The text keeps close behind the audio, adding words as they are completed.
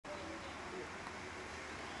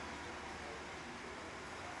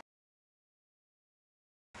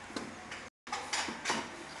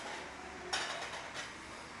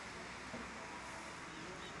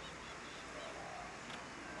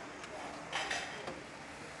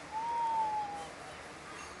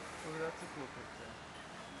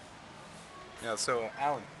Yeah, so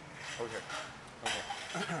Alan, over here.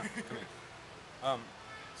 Come here.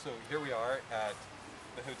 So here we are at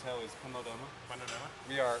the hotel is Panorama.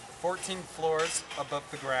 We are 14 floors above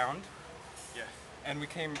the ground. Yeah. And we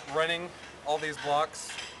came running all these blocks.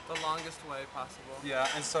 The longest way possible. Yeah,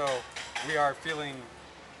 and so we are feeling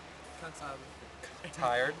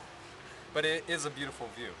tired, but it is a beautiful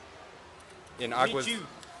view. In Aguas de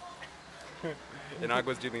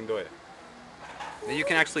Lindoia. Now you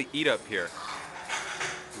can actually eat up here.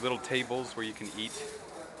 Little tables where you can eat.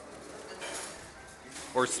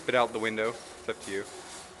 Or spit out the window. It's up to you.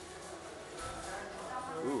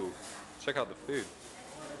 Ooh, check out the food.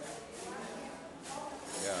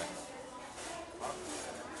 Yeah.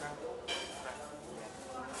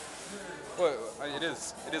 Well, it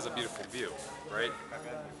is a beautiful view, right?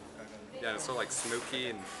 Yeah, it's so like smoky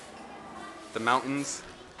and the mountains.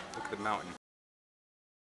 Look at the mountain.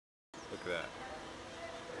 Look at that.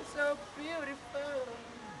 So beautiful.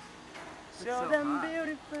 So damn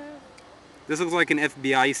beautiful. This looks like an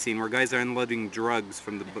FBI scene where guys are unloading drugs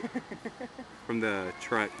from the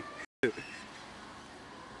truck.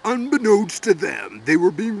 Unbeknownst to them, they were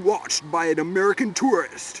being watched by an American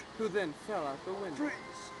tourist Who then fell out the window.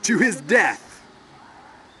 to his death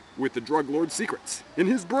with the drug lord's secrets in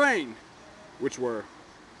his brain, which were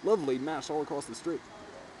lovely mashed all across the street.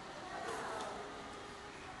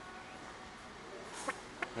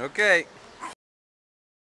 Okay.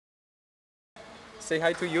 Say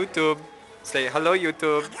hi to YouTube. Say hello,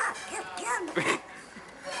 YouTube.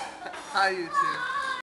 Hi, YouTube.